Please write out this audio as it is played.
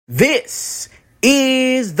This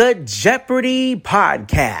is the Jeopardy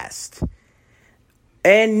podcast.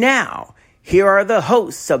 And now, here are the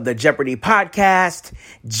hosts of the Jeopardy podcast,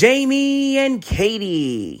 Jamie and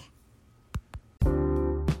Katie.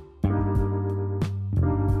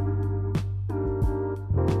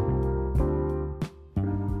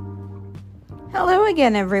 Hello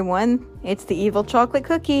again, everyone. It's the Evil Chocolate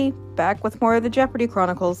Cookie, back with more of the Jeopardy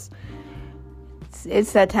Chronicles.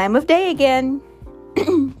 It's that time of day again.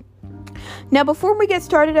 Now, before we get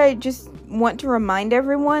started, I just want to remind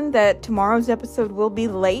everyone that tomorrow's episode will be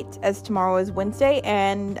late, as tomorrow is Wednesday,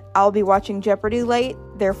 and I'll be watching Jeopardy late,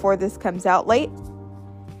 therefore this comes out late.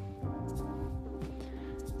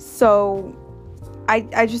 So,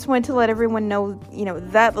 I just wanted to let everyone know,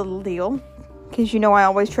 that little deal, because I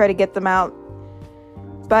always try to get them out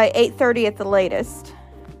by 8:30 at the latest.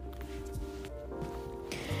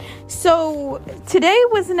 So, today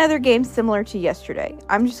was another game similar to yesterday.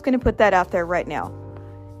 I'm just going to put that out there right now.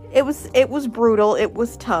 It was brutal. It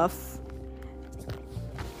was tough.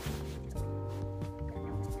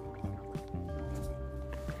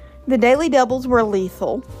 The daily doubles were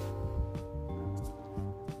lethal.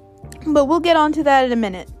 But we'll get on to that in a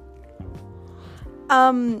minute.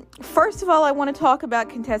 First of all, I want to talk about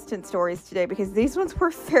contestant stories today because these ones were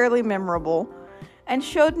fairly memorable and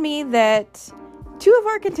showed me that two of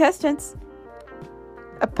our contestants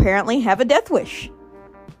apparently have a death wish.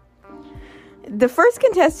 The first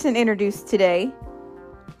contestant introduced today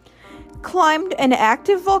climbed an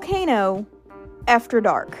active volcano after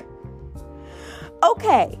dark.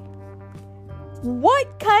 Okay,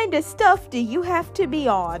 what kind of stuff do you have to be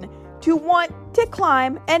on to want to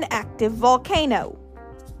climb an active volcano?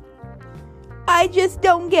 I just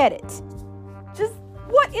don't get it. Just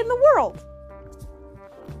what in the world?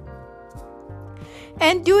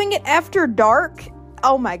 And doing it after dark?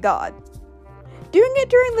 Oh my god. Doing it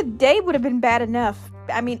during the day would have been bad enough.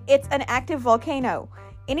 I mean, it's an active volcano.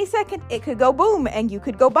 Any second, it could go boom and you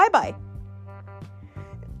could go bye-bye.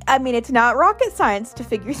 I mean, it's not rocket science to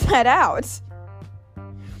figure that out.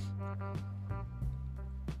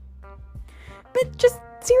 But just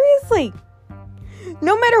seriously,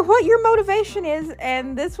 no matter what your motivation is,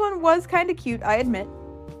 and this one was kind of cute, I admit,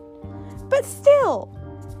 but still,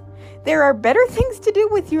 there are better things to do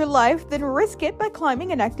with your life than risk it by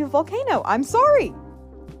climbing an active volcano. I'm sorry.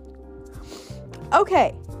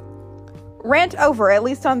 Okay, rant over, at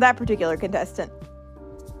least on that particular contestant.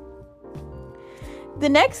 The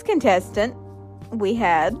next contestant we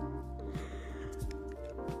had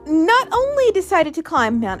not only decided to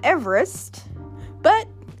climb Mount Everest, but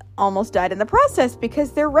almost died in the process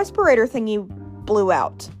because their respirator thingy blew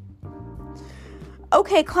out.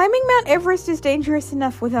 Okay, climbing Mount Everest is dangerous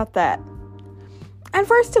enough without that. And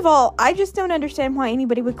first of all, I just don't understand why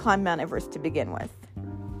anybody would climb Mount Everest to begin with.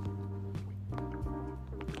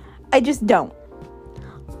 I just don't.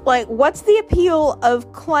 Like, what's the appeal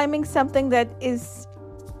of climbing something that is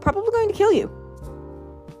probably going to kill you?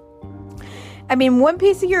 I mean, one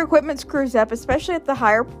piece of your equipment screws up, especially at the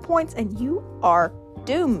higher points, and you are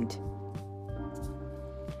doomed.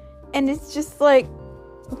 And it's just like,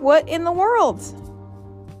 what in the world?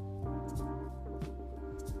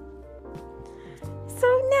 So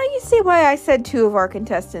now you see why I said two of our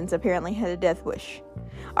contestants apparently had a death wish.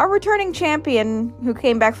 Our returning champion, who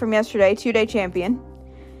came back from yesterday, 2-day champion,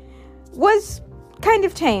 was kind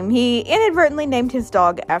of tame. He inadvertently named his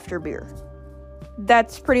dog after beer.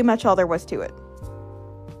 That's pretty much all there was to it.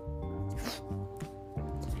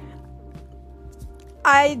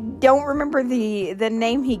 I don't remember the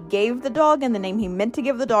name he gave the dog and the name he meant to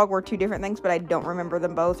give the dog were two different things, but I don't remember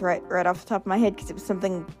them both right off the top of my head because it was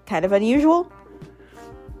something kind of unusual.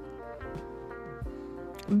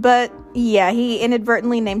 But yeah, he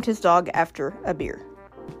inadvertently named his dog after a beer.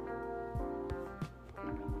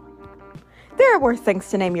 There are worse things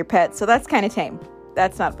to name your pet, so that's kind of tame.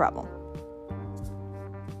 That's not a problem.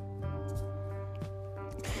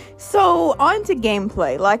 So, on to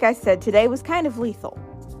gameplay. Like I said, today was kind of lethal.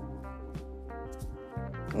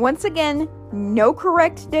 Once again, no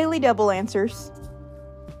correct daily double answers.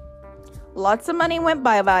 Lots of money went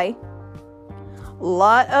bye-bye.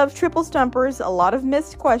 Lot of triple stumpers, a lot of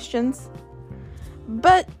missed questions.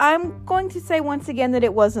 But I'm going to say once again that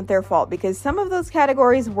it wasn't their fault because some of those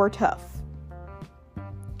categories were tough.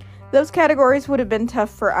 Those categories would have been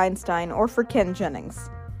tough for Einstein or for Ken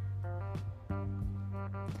Jennings.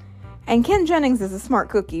 And Ken Jennings is a smart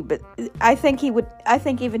cookie, but I think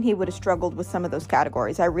even he would have struggled with some of those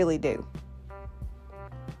categories. I really do.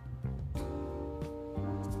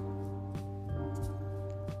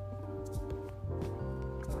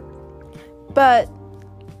 But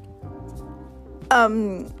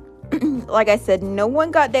like I said, no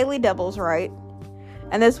one got daily doubles right.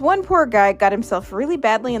 And this one poor guy got himself really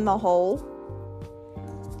badly in the hole.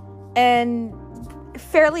 And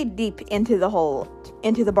fairly deep into the hole,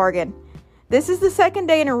 into the bargain. This is the second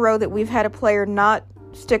day in a row that we've had a player not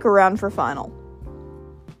stick around for final.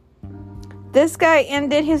 This guy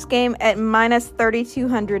ended his game at minus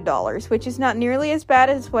 $3,200, which is not nearly as bad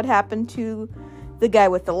as what happened to the guy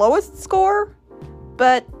with the lowest score,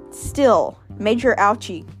 but still, major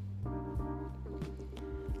ouchie.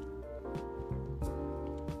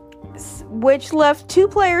 Which left 2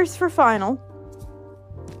 players for final.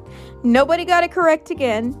 Nobody got it correct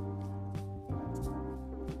again.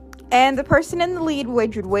 And the person in the lead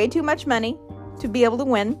wagered way too much money to be able to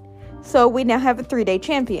win. So we now have a 3-day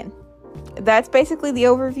champion. That's basically the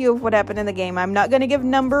overview of what happened in the game. I'm not going to give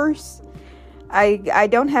numbers. I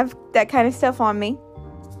don't have that kind of stuff on me.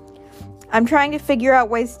 I'm trying to figure out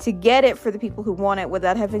ways to get it for the people who want it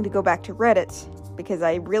without having to go back to Reddit. Because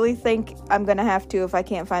I really think I'm going to have to if I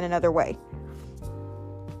can't find another way.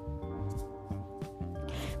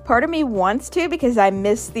 Part of me wants to because I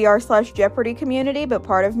miss the r/Jeopardy community, but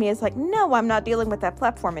part of me is like, no, I'm not dealing with that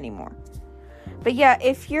platform anymore. But yeah,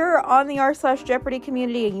 if you're on the r/Jeopardy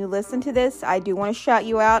community and you listen to this, I do want to shout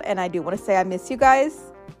you out, and I do want to say I miss you guys.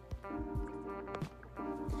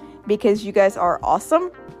 Because you guys are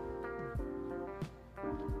awesome.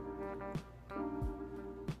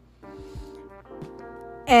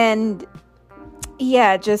 And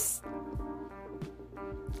yeah, just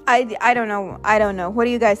I don't know. What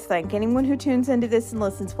do you guys think? Anyone who tunes into this and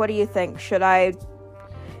listens, what do you think? Should I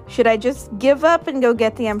just give up and go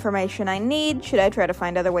get the information I need? Should I try to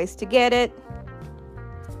find other ways to get it?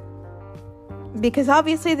 Because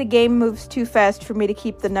obviously the game moves too fast for me to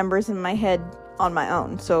keep the numbers in my head on my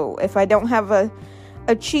own. So if I don't have a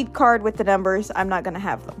cheat card with the numbers, I'm not going to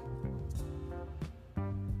have them.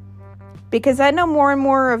 Because I know more and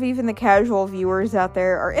more of even the casual viewers out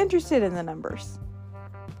there are interested in the numbers.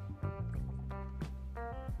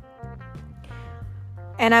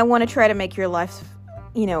 And I want to try to make your life,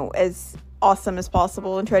 as awesome as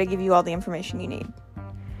possible and try to give you all the information you need.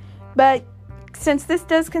 But since this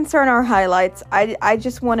does concern our highlights, I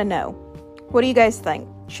just want to know, what do you guys think?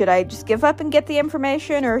 Should I just give up and get the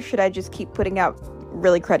information, or should I just keep putting out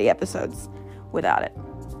really cruddy episodes without it?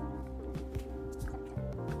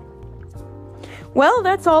 Well,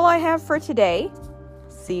 that's all I have for today.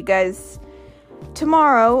 See you guys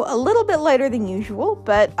tomorrow, a little bit later than usual,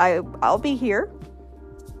 but I'll be here.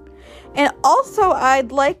 And also,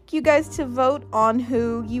 I'd like you guys to vote on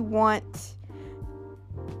who you want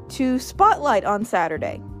to spotlight on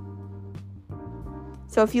Saturday.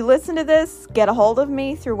 So if you listen to this, get a hold of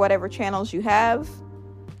me through whatever channels you have.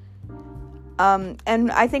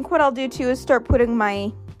 And I think what I'll do too is start putting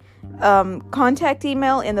my contact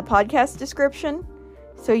email in the podcast description,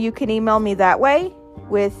 so you can email me that way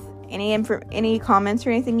with any comments or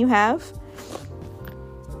anything you have.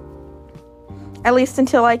 At least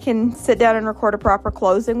until I can sit down and record a proper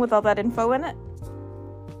closing with all that info in it.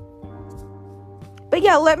 But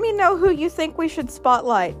yeah, let me know who you think we should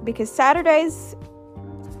spotlight, because Saturdays,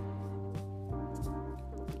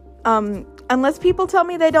 unless people tell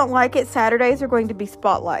me they don't like it, Saturdays are going to be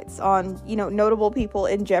spotlights on, notable people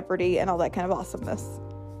in Jeopardy and all that kind of awesomeness.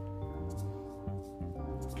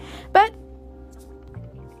 But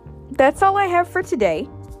that's all I have for today.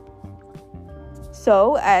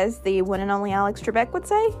 So, as the one and only Alex Trebek would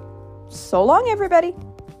say, so long, everybody.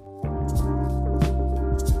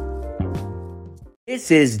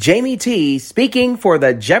 This is Jamie T speaking for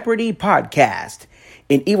the Jeopardy podcast,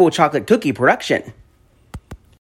 an Evil Chocolate Cookie production.